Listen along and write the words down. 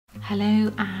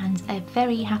Hello and a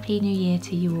very happy new year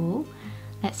to you all.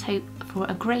 Let's hope for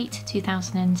a great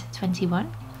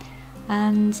 2021.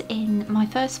 And in my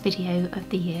first video of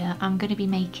the year I'm going to be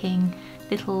making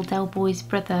little Del Boy's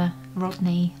brother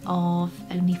Rodney of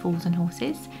Only Fools and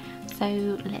Horses.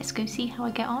 So let's go see how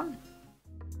I get on.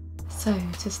 So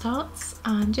to start,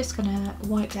 I'm just going to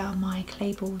wipe down my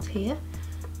clay board here,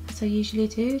 as I usually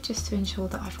do, just to ensure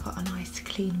that I've got a nice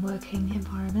clean working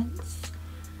environment.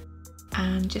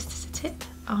 And just as a tip,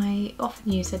 I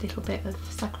often use a little bit of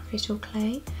sacrificial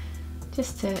clay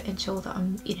just to ensure that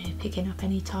I'm, picking up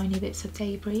any tiny bits of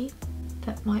debris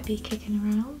that might be kicking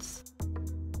around.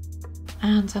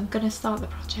 And I'm going to start the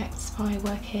project by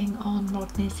working on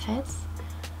Rodney's head,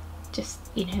 just,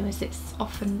 as it's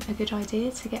often a good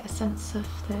idea to get a sense of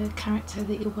the character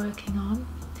that you're working on.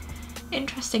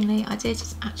 Interestingly, I did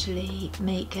actually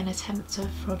make an attempt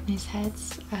of Rodney's head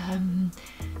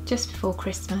just before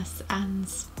Christmas,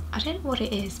 and I don't know what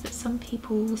it is, but some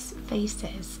people's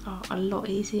faces are a lot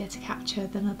easier to capture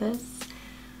than others.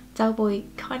 Del Boy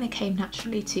kind of came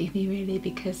naturally to me really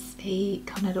because he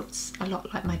kind of looked a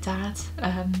lot like my dad,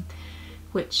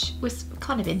 which was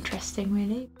kind of interesting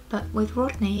really. But with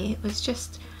Rodney it was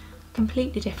just a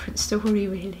completely different story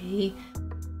really.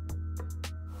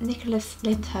 Nicholas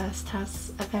Lyndhurst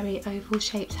has a very oval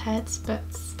shaped head, but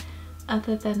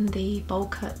other than the bowl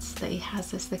cuts that he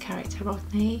has as the character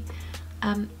Rodney,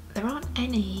 there aren't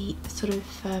any sort of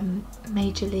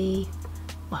majorly,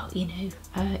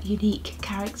 unique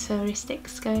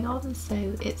characteristics going on, so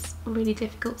it's really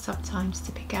difficult sometimes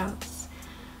to pick out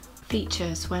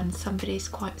features when somebody's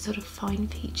quite sort of fine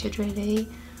featured really.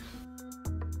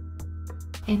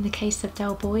 In the case of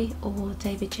Del Boy or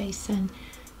David Jason,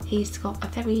 he's got a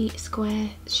very square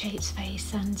shaped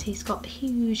face and he's got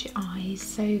huge eyes,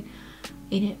 so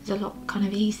it's a lot kind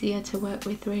of easier to work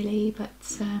with really. But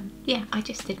yeah, I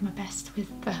just did my best with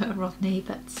Rodney,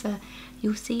 but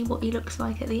you'll see what he looks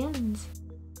like at the end.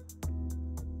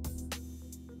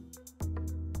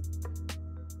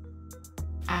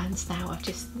 And now I've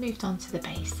just moved on to the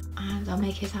base and I'll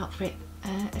make his outfit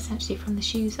essentially from the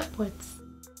shoes upwards.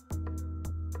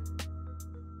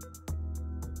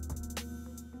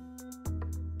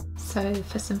 So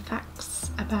for some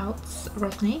facts about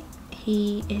Rodney,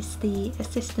 he is the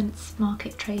assistant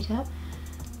market trader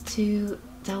to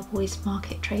Del Boy's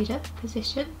market trader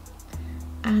position,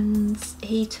 and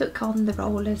he took on the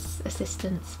role as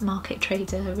assistant market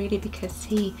trader really because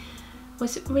he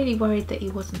was really worried that he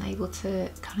wasn't able to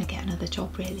kind of get another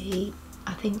job really.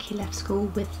 I think he left school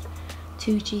with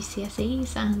 2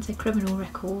 GCSEs and a criminal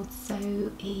record, so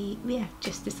he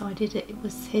just decided that it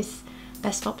was his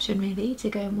best option really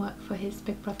to go and work for his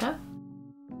big brother.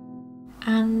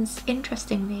 And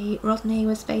interestingly, Rodney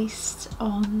was based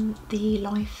on the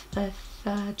life of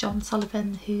John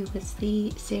Sullivan, who was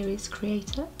the series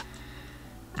creator,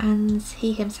 and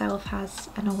he himself has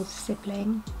an older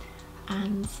sibling,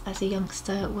 and as a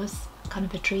youngster was kind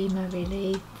of a dreamer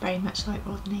really, very much like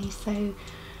Rodney. So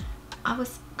I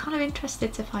was kind of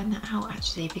interested to find that out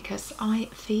actually, because I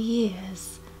for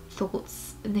years thought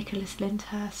Nicholas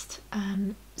Lyndhurst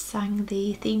sang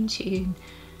the theme tune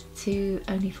to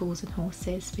Only Fools and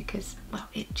Horses because, well,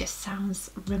 it just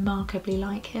sounds remarkably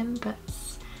like him, but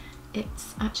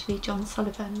it's actually John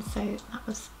Sullivan, so that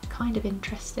was kind of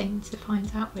interesting to find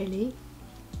out really.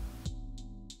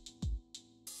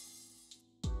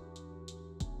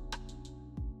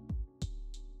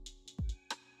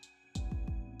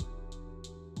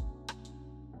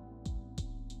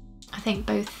 I think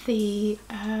both the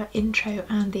intro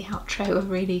and the outro are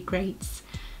really great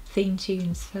theme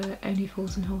tunes for Only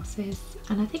Fools and Horses,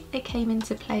 and I think they came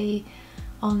into play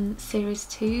on series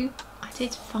 2. I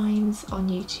did find on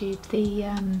YouTube the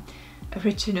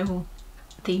original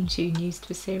theme tune used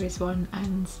for series 1,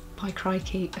 and by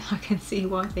crikey I can see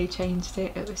why they changed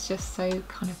it. It was just so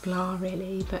kind of blah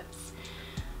really, but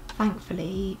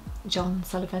thankfully John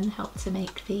Sullivan helped to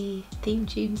make the theme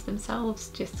tunes themselves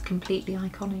just completely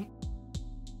iconic.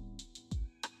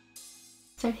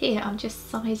 So here I'm just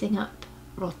sizing up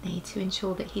Rodney to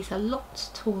ensure that he's a lot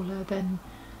taller than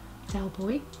Del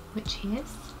Boy, which he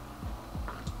is.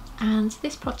 And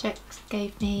this project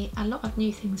gave me a lot of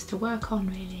new things to work on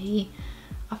really.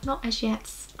 I've not as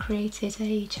yet created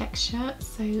a check shirt,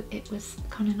 so it was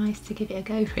kind of nice to give it a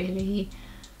go really.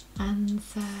 And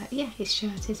yeah, his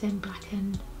shirt is in black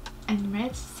and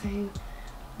red, so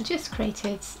I just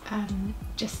created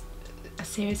just a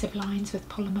series of lines with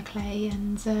polymer clay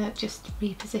and just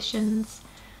repositioned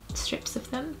strips of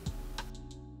them.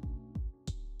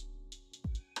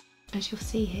 As you'll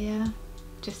see here,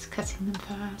 just cutting them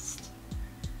first,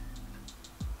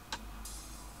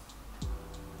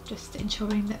 just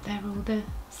ensuring that they're all the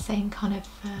same kind of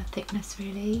thickness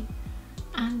really,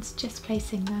 and just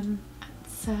placing them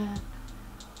at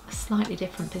a slightly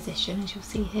different position, as you'll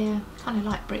see here, kind of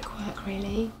like brickwork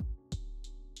really.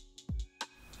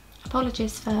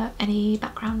 Apologies for any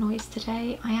background noise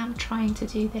today. I am trying to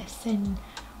do this in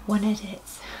one edit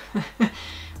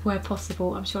where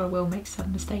possible. I'm sure I will make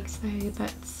some mistakes though,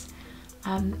 but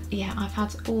yeah, I've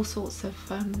had all sorts of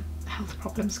health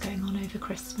problems going on over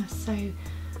Christmas, so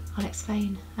I'll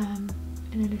explain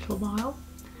in a little while.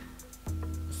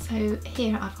 So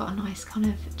here I've got a nice kind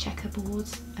of checkerboard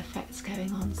effect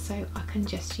going on, so I can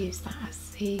just use that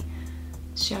as the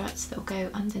shirts that will go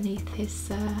underneath his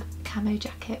camo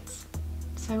jackets.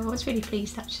 So I was really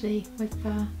pleased actually with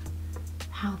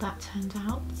how that turned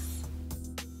out.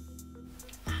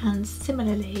 And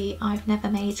similarly, I've never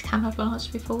made camouflage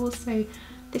before, so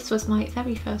this was my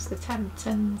very first attempt,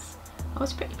 and I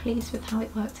was pretty pleased with how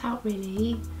it worked out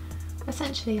really.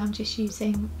 Essentially I'm just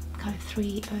using kind of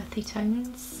 3 earthy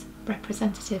tones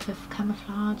representative of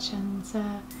camouflage, and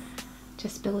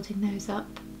just building those up,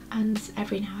 and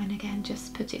every now and again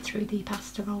just put it through the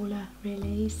pasta roller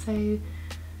really. So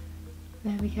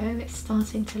there we go, it's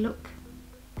starting to look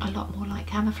a lot more like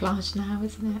camouflage now,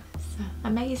 isn't it? It's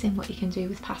amazing what you can do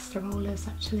with pasta rollers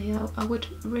actually. I would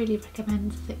really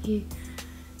recommend that you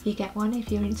get one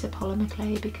if you're into polymer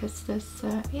clay, because there's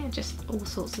yeah, just all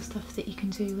sorts of stuff that you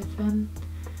can do with them.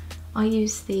 I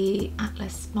use the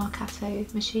Atlas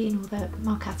Marcato machine, or the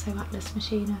Marcato Atlas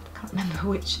machine, I can't remember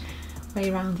which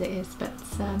way around it is, but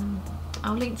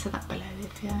I'll link to that below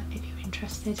if you're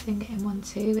interested in getting one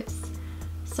too. It's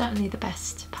certainly the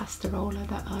best pasta roller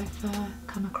that I've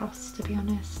come across, to be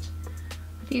honest.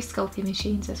 I've used sculpting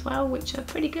machines as well, which are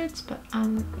pretty good, but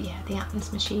yeah, the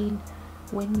Atlas machine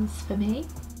wins for me.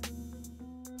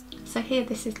 So here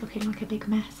this is looking like a big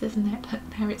mess, isn't it? But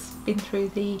there it's been through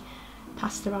the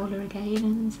pasta roller again,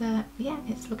 and yeah,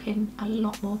 it's looking a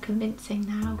lot more convincing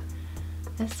now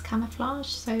as camouflage,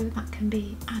 so that can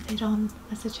be added on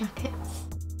as a jacket.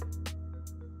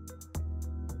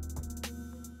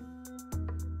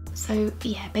 So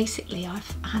yeah, basically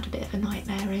I've had a bit of a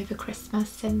nightmare over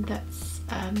Christmas in that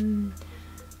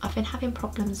I've been having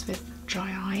problems with dry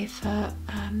eye for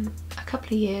a couple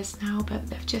of years now, but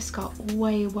they've just got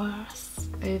way worse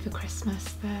over Christmas.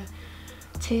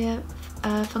 The tear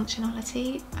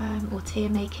functionality, or tear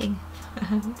making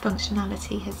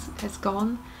functionality has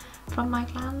gone from my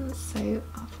glands, so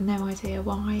I've no idea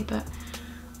why, but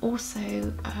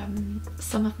also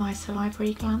some of my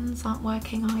salivary glands aren't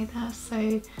working either,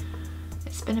 so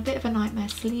it's been a bit of a nightmare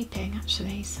sleeping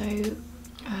actually. So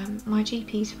my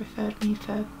GP's referred me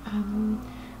for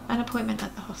an appointment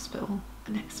at the hospital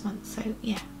next month, so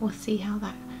yeah, we'll see how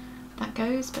that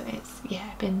goes, but it's yeah,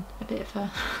 been a bit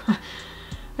of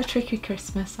a tricky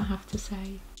Christmas, I have to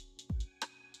say.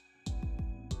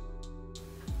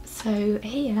 So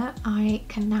here I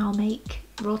can now make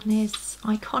Rodney's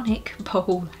iconic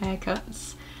bowl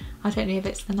haircuts. I don't know if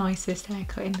it's the nicest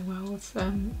haircut in the world,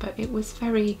 but it was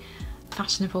very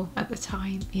fashionable at the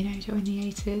time, you know, during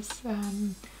the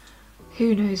 80s.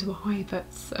 Who knows why, but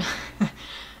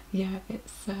yeah, it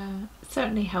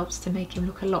certainly helps to make him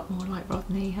look a lot more like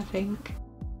Rodney, I think.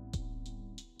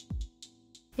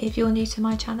 If you're new to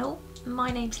my channel, my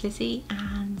name's Lizzie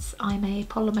and I'm a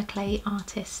polymer clay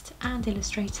artist and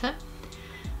illustrator,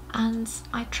 and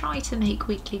I try to make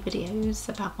weekly videos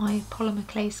about my polymer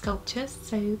clay sculptures,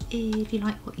 so if you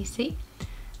like what you see,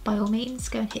 by all means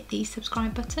go and hit the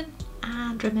subscribe button,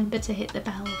 and remember to hit the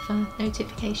bell for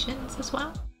notifications as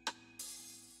well.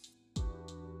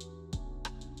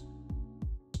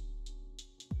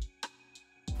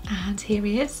 And here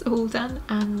he is, all done,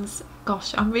 and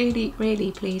gosh, I'm really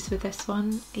pleased with this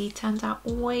one. He turned out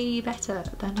way better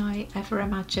than I ever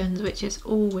imagined, which is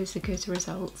always a good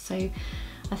result. So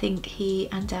I think he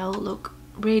and Elle look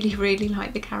really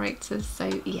like the characters. So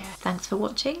yeah, thanks for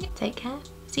watching, take care,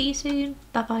 see you soon,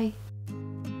 bye bye.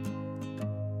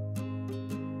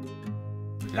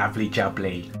 Lovely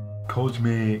jubbly.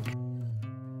 Cosmic.